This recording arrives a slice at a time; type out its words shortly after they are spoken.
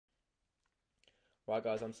Right,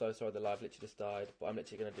 guys, I'm so sorry the live literally just died, but I'm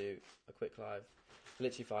literally going to do a quick live for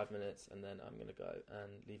literally 5 minutes, and then I'm going to go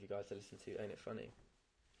and leave you guys to listen to Ain't It Funny.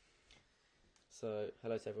 So,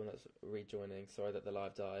 hello to everyone that's rejoining. Sorry that the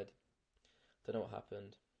live died. Don't know what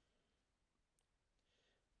happened.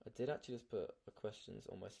 I did actually just put a questions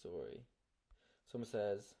on my story. Someone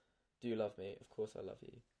says, do you love me? Of course I love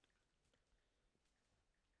you.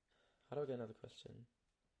 How do I get another question?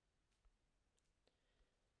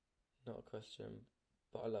 Not a question,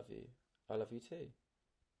 but I love you. I love you too.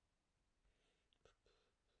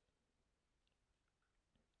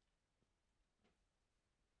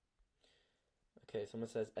 Okay, someone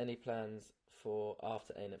says, any plans for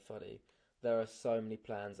after Ain't It Funny? There are so many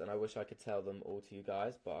plans, and I wish I could tell them all to you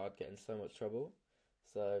guys, but I'd get in so much trouble.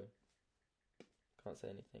 So, can't say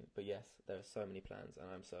anything. But yes, there are so many plans, and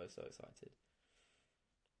I'm so excited.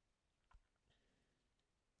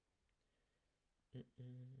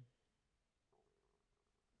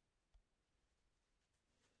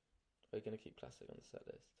 Are you going to keep classic on the set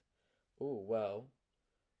list? Oh, well,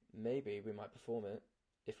 maybe we might perform it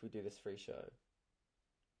if we do this free show.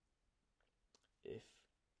 If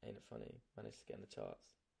Ain't It Funny manages to get in the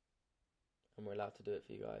charts and we're allowed to do it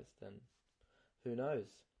for you guys, then who knows?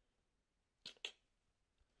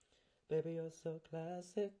 Baby, you're so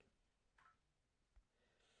classic.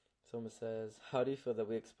 Someone says, how do you feel that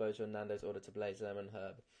we exposed your Nando's order to Blaze, lemon and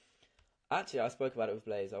herb? Actually, I spoke about it with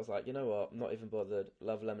Blaze. I was like, you know what? I'm not even bothered.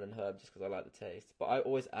 Love lemon and herb just because I like the taste. But I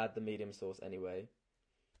always add the medium sauce anyway.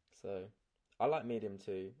 So, I like medium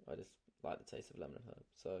too. I just like the taste of lemon and herb.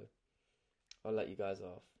 So, I'll let you guys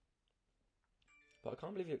off. But I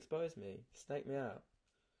can't believe you exposed me. Snake me out.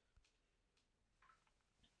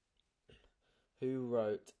 Who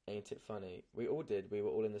wrote Ain't It Funny? We all did. We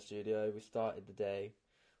were all in the studio. We started the day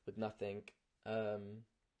with nothing. And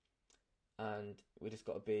we just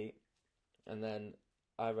got a beat. And then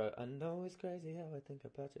I wrote, I know it's crazy how I think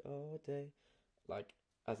about you all day. Like,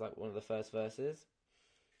 as like one of the first verses.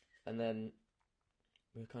 And then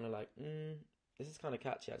we were kind of like, this is kind of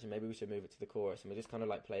catchy actually. Maybe we should move it to the chorus. And we just kind of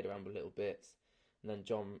like played around with little bits. And then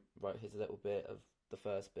John wrote his little bit of the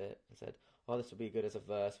first bit and said, oh, this would be good as a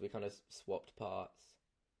verse. We kind of swapped parts.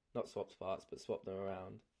 Not swapped parts, but swapped them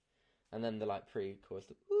around. And then the like pre-chorus,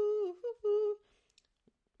 the woo, woo, woo,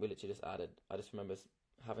 we literally just added. I just remember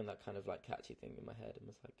having that kind of like catchy thing in my head and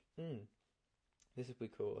was like, this would be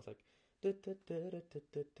cool. I was like, da, da, da, da, da,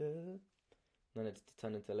 da, da. And then it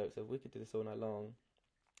turned into lyrics of we could do this all night long.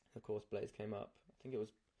 And of course, Blaze came up. I think it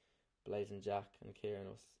was Blaze and Jack and Kieran,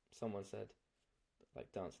 or someone said,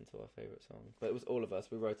 like, dancing to our favourite song. But it was all of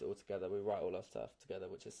us. We wrote it all together. We write all our stuff together,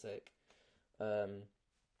 which is sick. So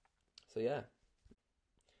yeah,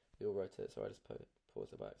 we all wrote it. So I just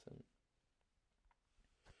paused it by accident.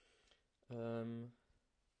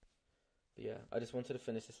 But yeah, I just wanted to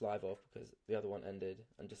finish this live off because the other one ended,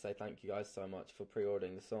 and just say thank you guys so much for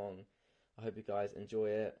pre-ordering the song. I hope you guys enjoy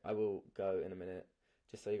it. I will go in a minute,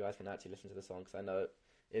 just so you guys can actually listen to the song, because I know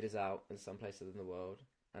it is out in some places in the world,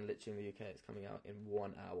 and literally in the UK it's coming out in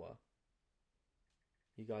 1 hour.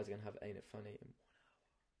 You guys are going to have Ain't It Funny in 1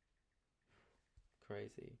 hour.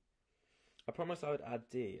 Crazy. I promised I would add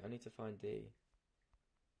D. I need to find D.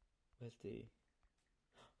 Where's D?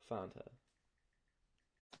 Found her.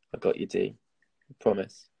 I got you, D. I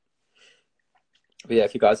promise. But yeah,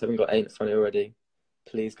 if you guys haven't got Ain't It Funny already,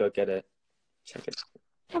 please go get it. Check it.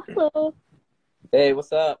 Hello. Hey,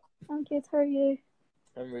 what's up? I'm good, how are you?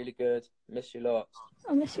 I'm really good. Miss you lots.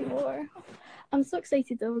 I miss you more. I'm so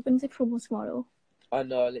excited though, we're going to do promo tomorrow. I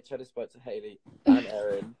know, I literally just spoke to Hayley and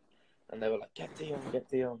Erin, and they were like, get D on, get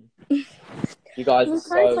D on. You guys are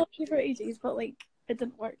tried so... talking to you for ages, but like, it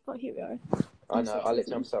didn't work, but here we are. I know,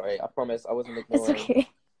 I'm sorry. I promise I wasn't ignoring. It's okay.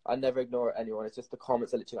 I never ignore anyone. It's just the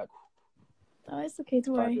comments are literally like... Oh, it's okay,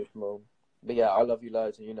 don't worry. But yeah, I love you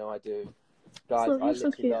loads, and you know I do. Guys, So, you're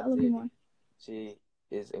so cute, I love you D. more. She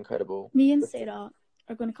is incredible. Me and Sarah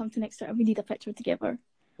are going to come to next year and we need a picture together.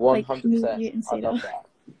 100%. Like, me, you and I Sarah. love that.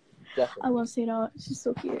 Definitely. I love Sarah, she's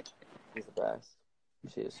so cute. She's the best.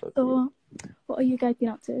 She is so cute. So, what are you guys been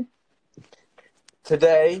up to?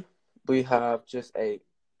 Today, we have just ate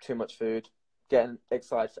too much food. Getting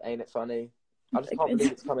excited for Ain't It Funny. I just can't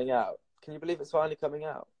believe it's coming out. Can you believe it's finally coming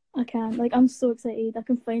out? I can. Like, I'm so excited. I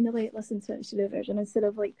can finally listen to the studio version instead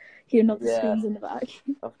of, like, hearing all the screams in the back.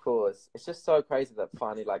 Of course. It's just so crazy that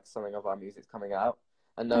finally, like, something of our music's coming out.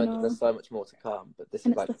 And knowing that there's so much more to come. But this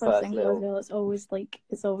is, like, the first single as well. It's always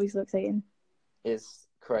so exciting. It's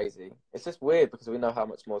crazy. It's just weird because we know how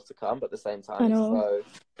much more is to come, but at the same time, it's so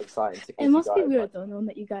exciting to It must be weird, though, knowing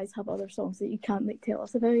that you guys have other songs that you can't, like, tell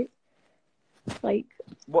us about. Like...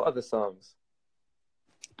 What other songs?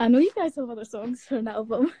 I know you guys have other songs for an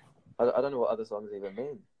album. I don't know what other songs even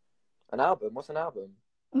mean. An album? What's an album?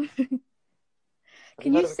 Have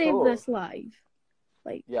Can you heard you of a save tour? this live?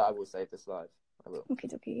 Like, Yeah, I will save this live. I will.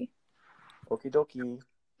 okay. Okie dokie.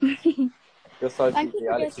 Thank You're so you sweet, Dee.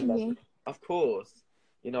 for I literally guessing love you. me. Of course.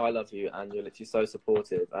 You know I love you, and you're literally so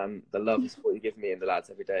supportive. The love and support you give me and the lads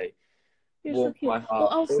every day You're so warms cute. my Oh,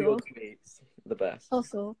 heart. All your also, tweets, the best.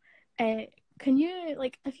 can you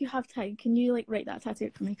like, if you have time, can you like write that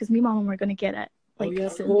tattoo for me? Because me and my mum are gonna get it Oh like yeah,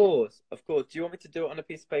 of soon. course, of course. Do you want me to do it on a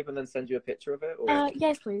piece of paper and then send you a picture of it? Or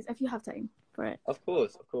Yes, please, if you have time for it. of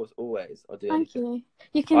course, always. I'll do Thank anything. you.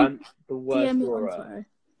 You can I'm the worst DM me on drawer, Twitter.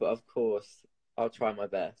 but of course, I'll try my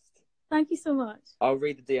best. Thank you so much. I'll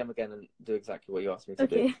read the DM again and do exactly what you asked me to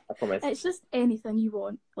do. Okay. I promise. It's just anything you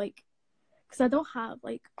want, like, because I don't have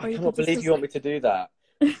like. I cannot believe you want me to do that.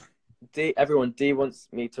 D wants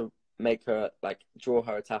me to make her like draw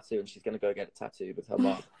her a tattoo, and she's gonna go get a tattoo with her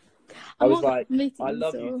mom. I was like, I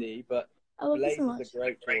love you, D, but I love you Blaze so is much. a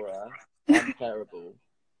great drawer. I'm terrible.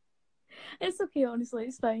 It's okay, honestly,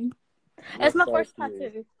 it's fine. You're It's my so first cute.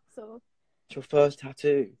 tattoo, so It's your first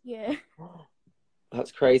tattoo. yeah.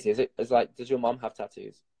 That's crazy. It's like, does your mom have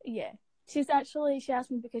tattoos? Yeah. She asked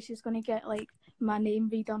me because she's gonna get like my name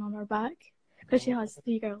redone on her back because she has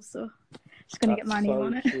 3 girls, so she's gonna get my name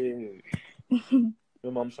on it. Cute.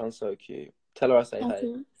 Your mom sounds so cute. Tell her I say Thank hey.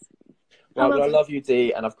 you. Right, well, I love you,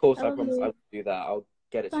 D, and of course I I love promise you. I will do that. I'll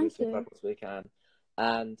get it to you as Thank soon as I you. possibly can.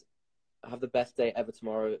 And have the best day ever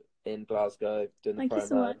tomorrow in Glasgow doing the Thank you promo.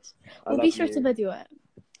 so much. I We'll love be sure to you. video it.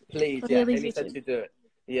 Please, For yeah. Haley's Haley said YouTube. she'd do it.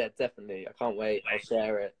 Yeah, definitely. I can't wait. I'll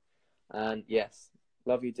share it. And yes,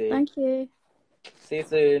 love you, D. Thank you. See you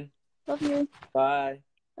soon. Love you. Bye.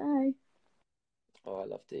 Bye. Oh, I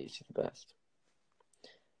love D. She's the best.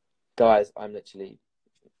 Guys, I'm literally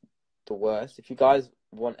the worst. If you guys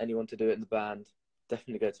want anyone to do it in the band,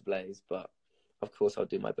 definitely go to Blaze. But of course, I'll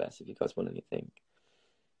do my best if you guys want anything.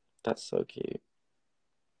 That's so cute.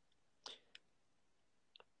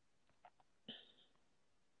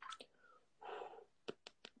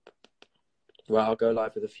 Well, I'll go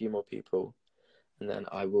live with a few more people, and then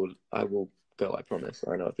I will go. I promise.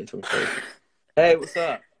 I know I've been talking crazy. Hey, what's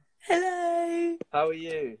up? Hello. How are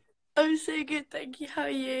you? I'm so good, thank you. How are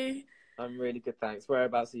you? I'm really good, thanks.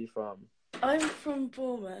 Whereabouts are you from? I'm from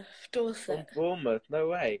Bournemouth, From Dorset. Bournemouth. No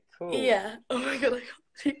way. Cool. Yeah. Oh my god,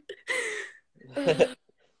 I can't.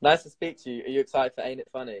 Nice to speak to you. Are you excited for Ain't It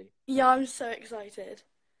Funny? Yeah, I'm so excited.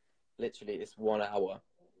 Literally, it's 1 hour.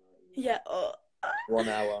 Yeah. Oh. 1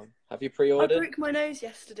 hour. Have you I pre-ordered? broke my nose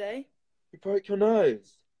yesterday. You broke your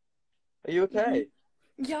nose. Are you okay?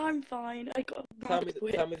 Yeah, I'm fine. I got a Tell me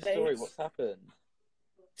the story. What's happened?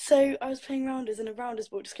 So I was playing rounders and a rounders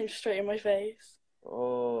ball just came straight in my face.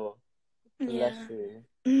 Oh, bless Yeah.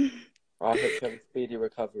 you. I hope you have a speedy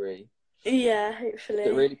recovery. Yeah, Is hopefully.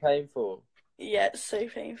 it really painful? Yeah, it's so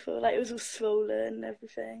painful. Like it was all swollen and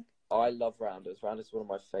everything. I love rounders. Rounders is one of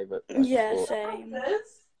my favourite Yeah, sports. same.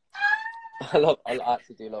 I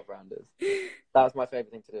actually do love rounders. That was my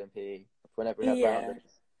favourite thing to do in PE. Whenever we had Yeah.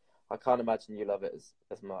 rounders. I can't imagine you love it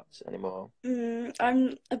as much anymore.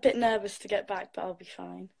 I'm a bit nervous to get back, but I'll be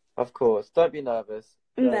fine. Of course. Don't be nervous.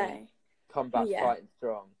 No. Come back Yeah. fighting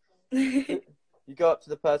strong. You go up to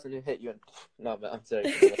the person who hit you and... No, I'm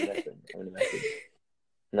joking. I'm only messing.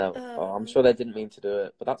 No. I'm sure they didn't mean to do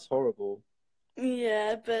it, but that's horrible.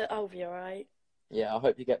 Yeah, but I'll be alright. Yeah, I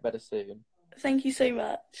hope you get better soon. Thank you so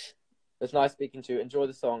much. It's nice speaking to you. Enjoy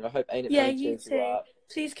the song. I hope Ain't It Yeah, Funny you cheers you too. up.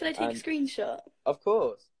 Please, can I take a screenshot? Of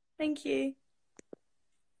course. Thank you.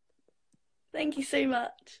 Thank you so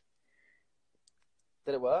much.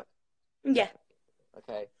 Did it work? Yeah.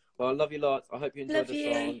 Okay. Well, I love you lots. I hope you enjoyed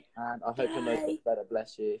the song. And I hope your nose gets better.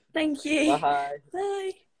 Bless you. Thank you. Bye.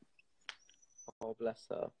 Bye. Oh, bless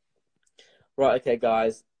her. Right, okay,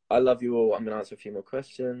 guys. I love you all. I'm going to answer a few more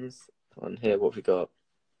questions. On here, what have we got?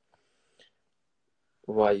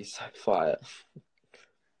 Why are you so quiet?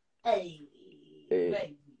 Hey.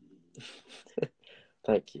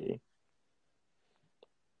 Thank you.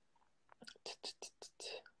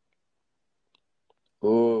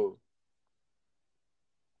 Ooh.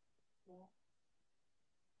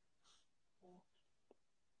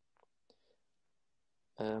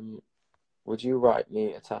 Would you write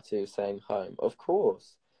me a tattoo saying home? Of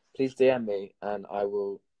course. Please DM me and I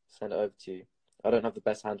will send it over to you. I don't have the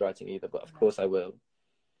best handwriting either, but of course I will.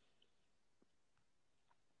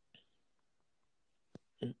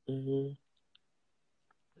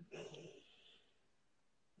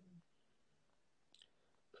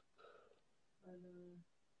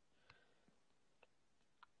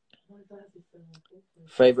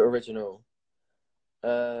 Favorite original?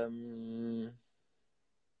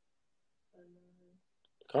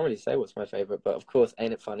 Can't really say what's my favourite, but of course,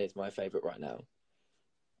 Ain't It Funny is my favourite right now.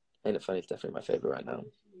 Ain't It Funny is definitely my favourite right now.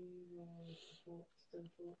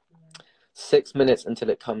 6 minutes until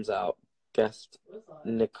it comes out. Guest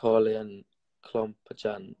Nicolian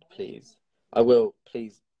Klompajan, please. I will.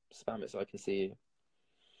 Please spam it so I can see you.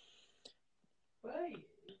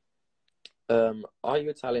 Are you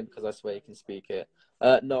Italian? Because I swear you can speak it.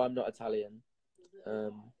 No, I'm not Italian.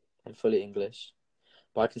 I'm fully English,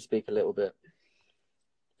 but I can speak a little bit.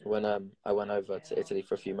 When I went over to Italy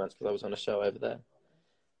for a few months because I was on a show over there.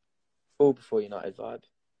 All before United vibe.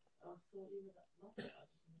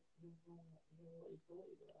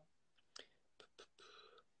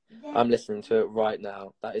 I'm listening to it right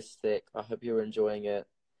now. That is sick. I hope you're enjoying it.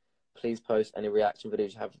 Please post any reaction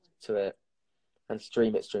videos you have to it and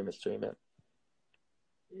stream it.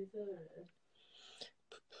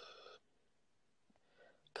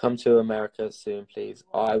 Come to America soon, please.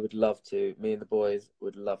 I would love to. Me and the boys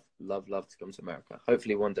would love to come to America.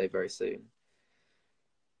 Hopefully one day very soon.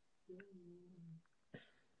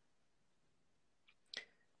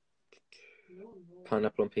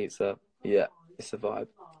 Pineapple on pizza. Yeah, it's a vibe.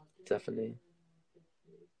 Definitely.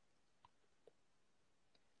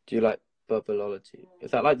 Do you like bubbleology?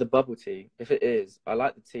 Is that like the bubble tea? If it is, I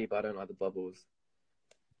like the tea, but I don't like the bubbles.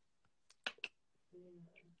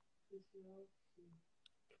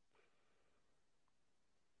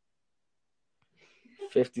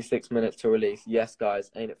 56 minutes to release. Yes,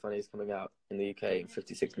 guys, Ain't It Funny is coming out in the UK in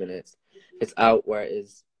 56 minutes. It's out where it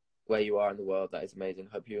is, where you are in the world. That is amazing.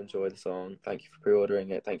 Hope you enjoy the song. Thank you for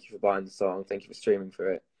pre-ordering it. Thank you for buying the song. Thank you for streaming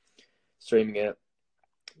it.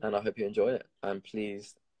 And I hope you enjoy it. And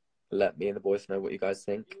please let me and the boys know what you guys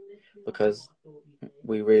think, because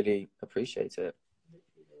we really appreciate it.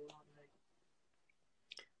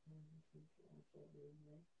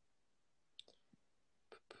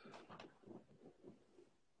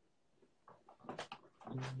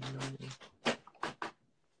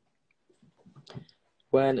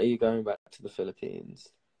 When are you going back to the Philippines?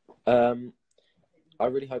 I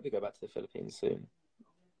really hope we go back to the Philippines soon.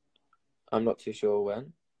 I'm not too sure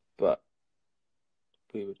when, but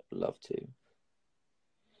we would love to.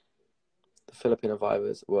 The Filipino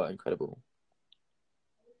vibers were incredible.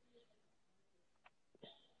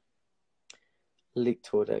 Leak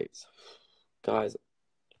tour dates. Guys,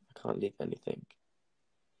 I can't leak anything.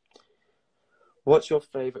 What's your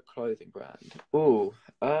favourite clothing brand? Ooh,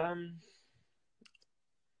 I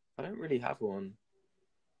don't really have one.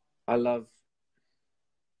 I love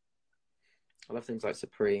things like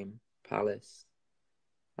Supreme, Palace.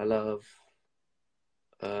 I love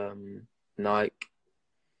Nike.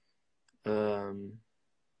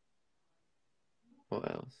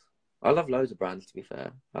 What else? I love loads of brands, to be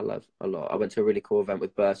fair. I love a lot. I went to a really cool event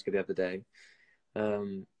with Bershka the other day.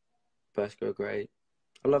 Bershka are great.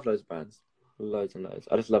 I love loads of brands. Loads and loads.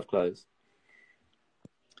 I just love clothes.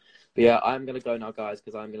 But yeah, I'm going to go now, guys,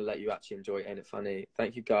 because I'm going to let you actually enjoy Ain't It Funny.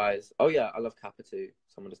 Thank you, guys. Oh, yeah, I love Kappa too.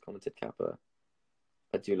 Someone just commented Kappa.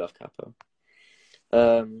 I do love Kappa.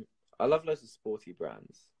 I love loads of sporty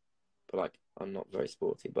brands. But, like, I'm not very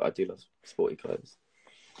sporty, but I do love sporty clothes.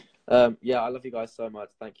 Yeah, I love you guys so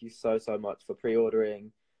much. Thank you so much for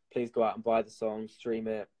pre-ordering. Please go out and buy the song, stream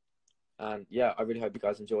it. And, yeah, I really hope you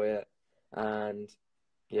guys enjoy it. And,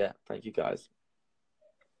 yeah, thank you, guys.